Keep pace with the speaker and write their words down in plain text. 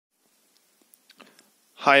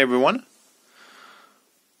Hi everyone.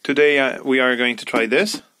 Today we are going to try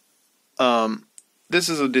this. This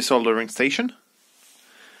is a desoldering station,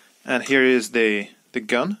 and here is the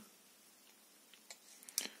gun.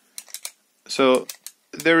 So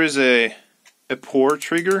there is a pour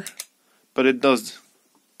trigger, but it does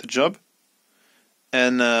the job,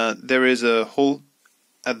 and there is a hole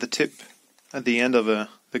at the tip, at the end of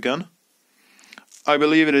the gun. I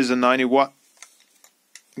believe it is a 90-watt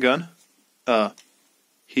gun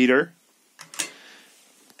heater,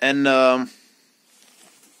 and I'm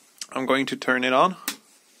going to turn it on.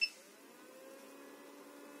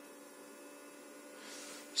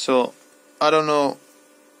 So I don't know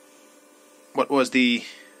what was the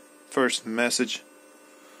first message,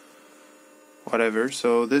 whatever.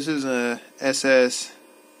 So this is a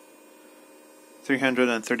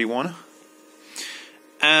SS-331,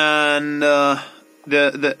 and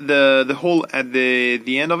the hole at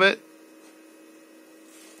the end of it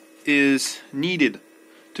is needed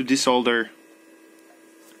to desolder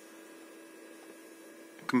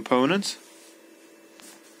components.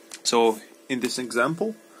 So in this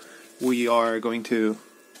example, we are going to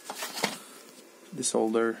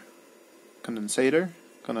desolder condensator.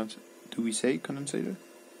 Do we say condensator?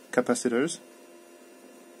 Capacitors.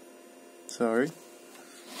 Sorry.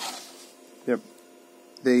 Yep.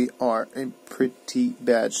 They are in pretty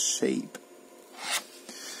bad shape.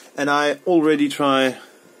 And I already tried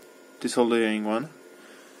desoldering one,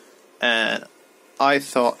 and I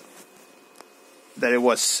thought that it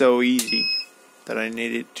was so easy that I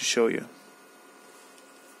needed to show you.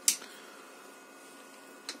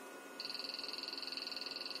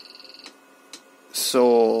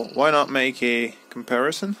 So why not make a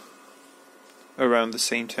comparison around the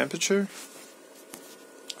same temperature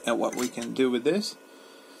and what we can do with this.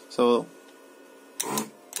 So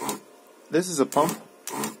this is a pump.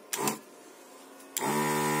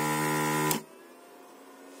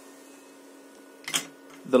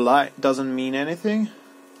 The light doesn't mean anything,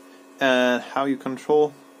 and how you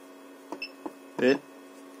control it,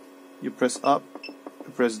 you press up,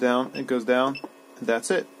 you press down, it goes down, and that's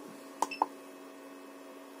it.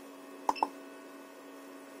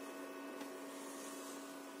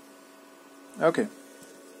 Okay.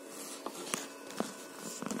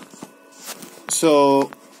 So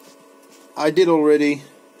I did already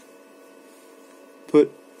put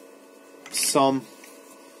some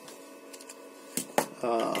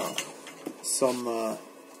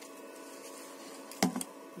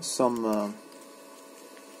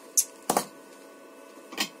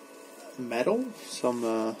metal,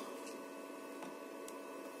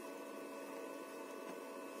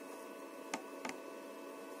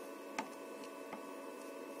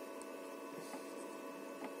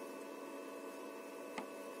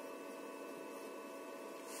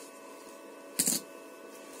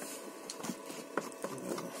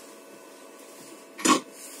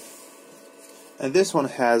 and this one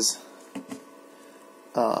has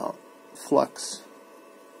flux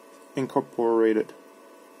incorporated.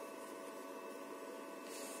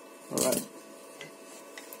 Alright,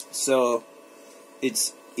 so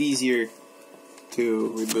it's easier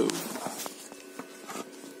to remove.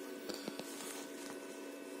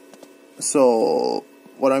 So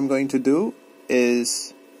what I'm going to do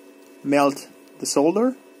is melt the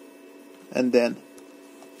solder and then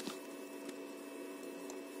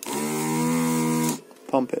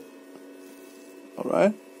pump it.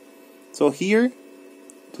 Alright, so here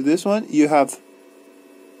to this one you have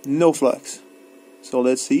no flux. So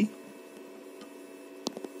let's see.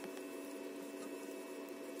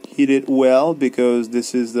 Heat it well, because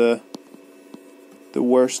this is the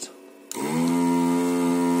worst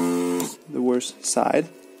side.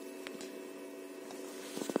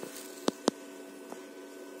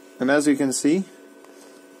 And as you can see,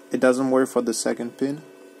 it doesn't work for the second pin.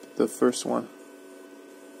 The first one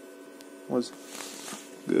was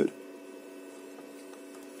good.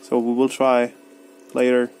 So we will try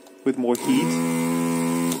later with more heat.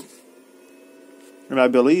 And I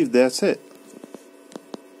believe that's it.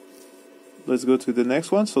 Let's go to the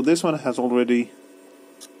next one. So this one has already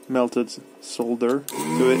melted solder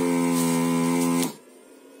to it.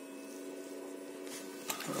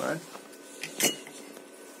 Alright.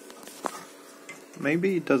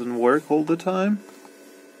 Maybe it doesn't work all the time,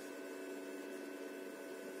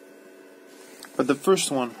 but the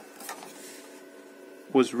first one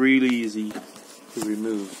was really easy to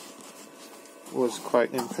remove. It was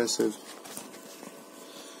quite impressive.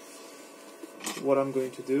 What I'm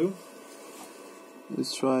going to do,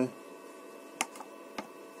 let's try.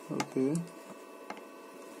 Okay.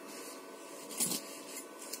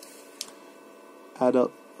 Add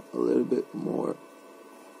up a little bit more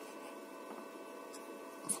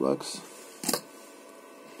flux.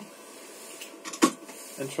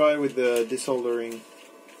 And try with the desoldering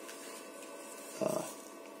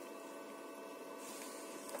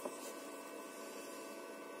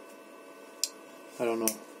I don't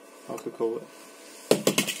know how to call it.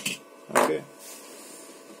 Okay.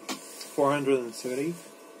 470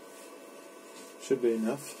 should be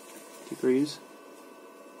enough degrees.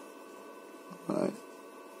 Right.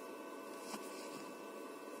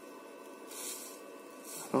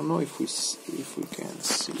 I don't know if we can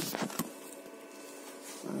see.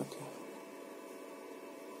 Okay.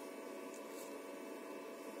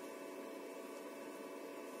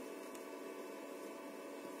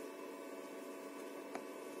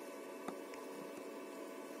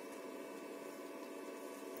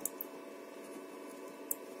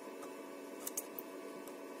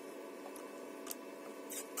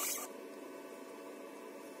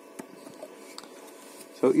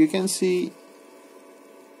 So you can see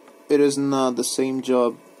it is not the same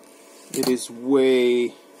job. It is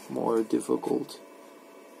way more difficult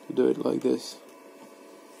to do it like this.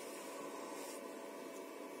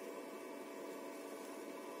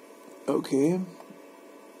 Okay.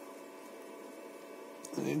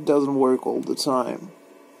 And it doesn't work all the time.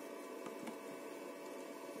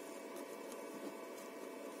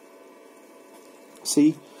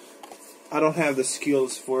 See? I don't have the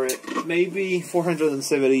skills for it. Maybe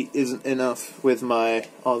 470 isn't enough with my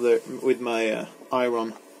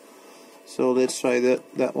iron. So let's try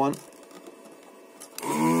that one.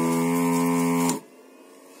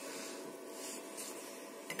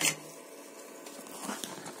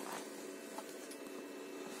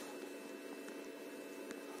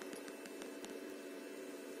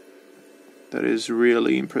 That is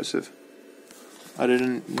really impressive. I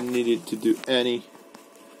didn't need it to do any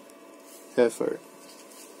effort.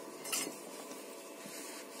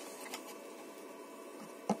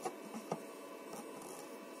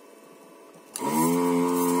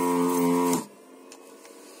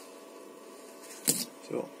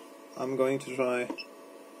 So I'm going to try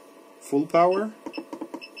full power.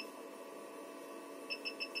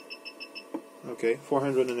 Okay,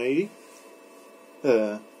 480.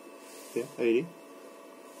 Yeah, 80.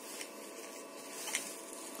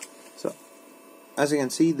 So as you can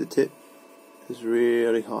see, the tip is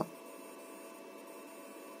really hot.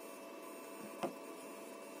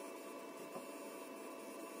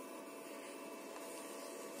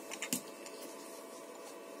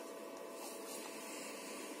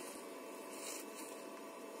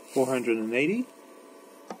 $480.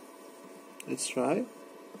 Let's try.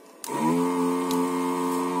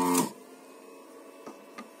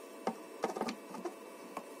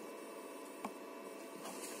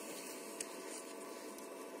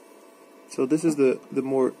 So this is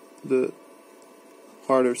the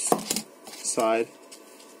harder side.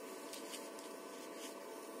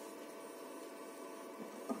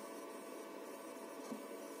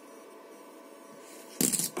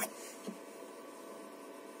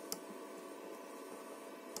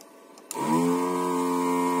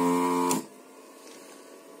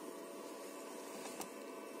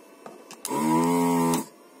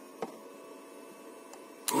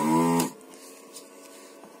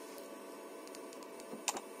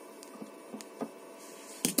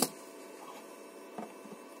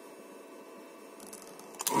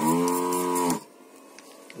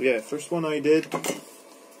 Yeah, first one I did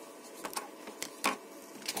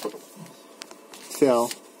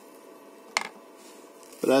fell,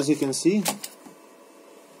 but as you can see,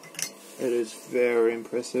 it is very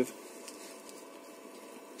impressive.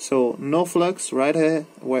 So no flux right here,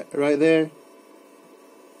 right there,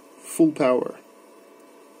 full power.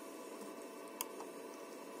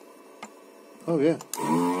 Oh yeah.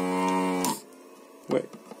 Wait,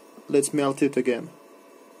 let's melt it again.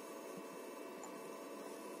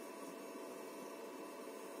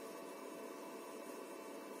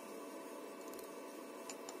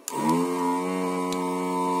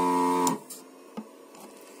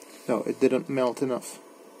 No, it didn't melt enough.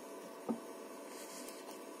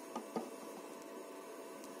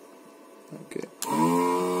 Okay.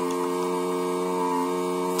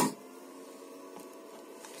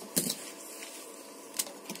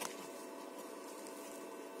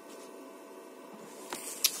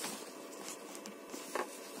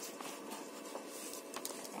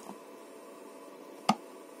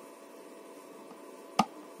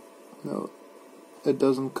 No, it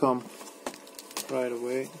doesn't come right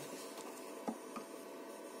away.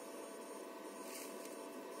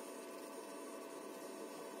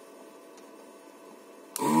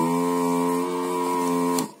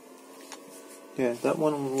 Yeah, that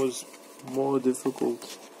one was more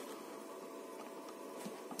difficult.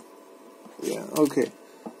 Yeah, okay.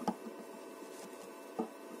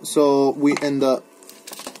 So we end up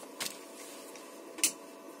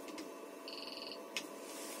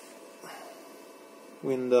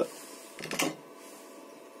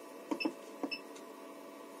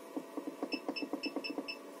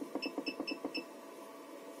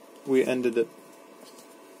we ended up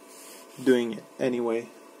doing it anyway.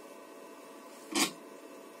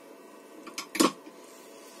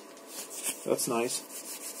 That's nice.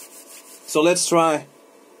 So let's try.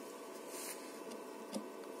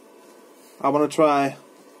 I want to try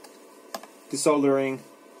desoldering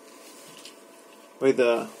with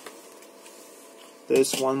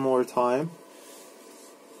this one more time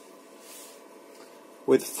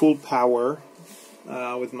with full power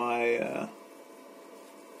with my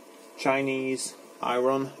Chinese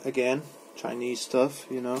iron again. Chinese stuff,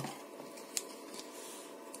 you know.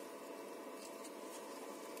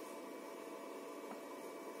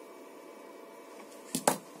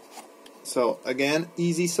 So again,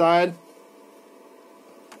 easy side.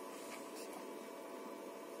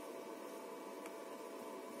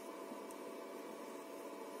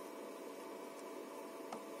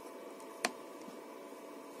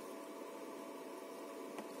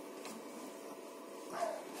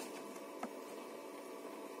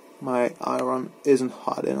 My iron isn't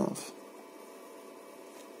hot enough.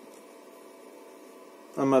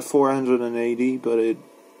 I'm at 480, but it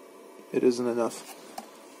isn't enough.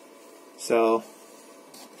 So,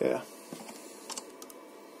 yeah,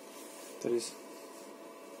 that is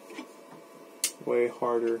way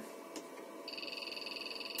harder.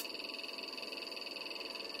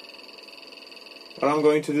 What I'm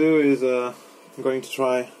going to do is I'm going to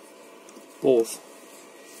try both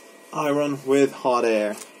iron with hot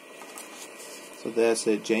air. So that's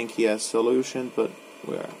a janky ass solution, but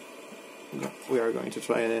we are going to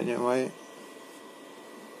try it anyway.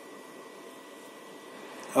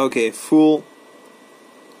 Okay, full.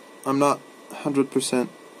 I'm not 100%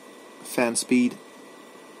 fan speed.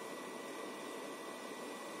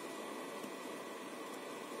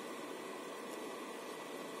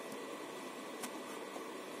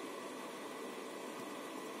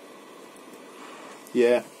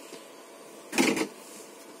 Yeah.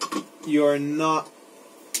 You're not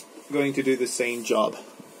going to do the same job.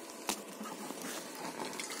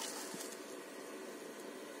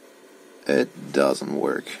 It doesn't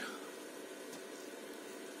work.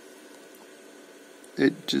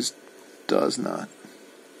 It just does not.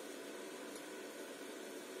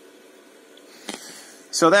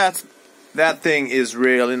 So that thing is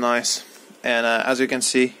really nice, and as you can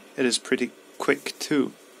see, it is pretty quick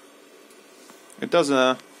too. It does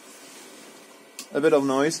a bit of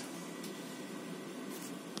noise,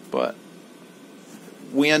 but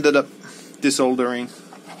we ended up desoldering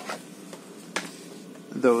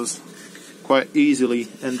those quite easily,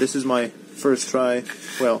 and this is my first try,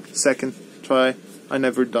 well, second try. I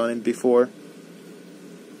never done it before,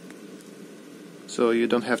 so you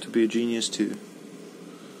don't have to be a genius to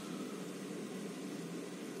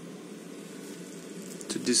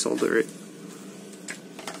desolder it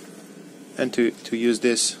and to use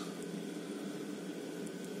this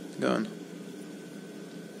gun.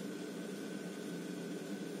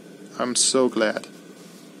 I'm so glad.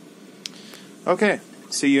 Okay,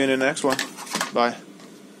 see you in the next one. Bye.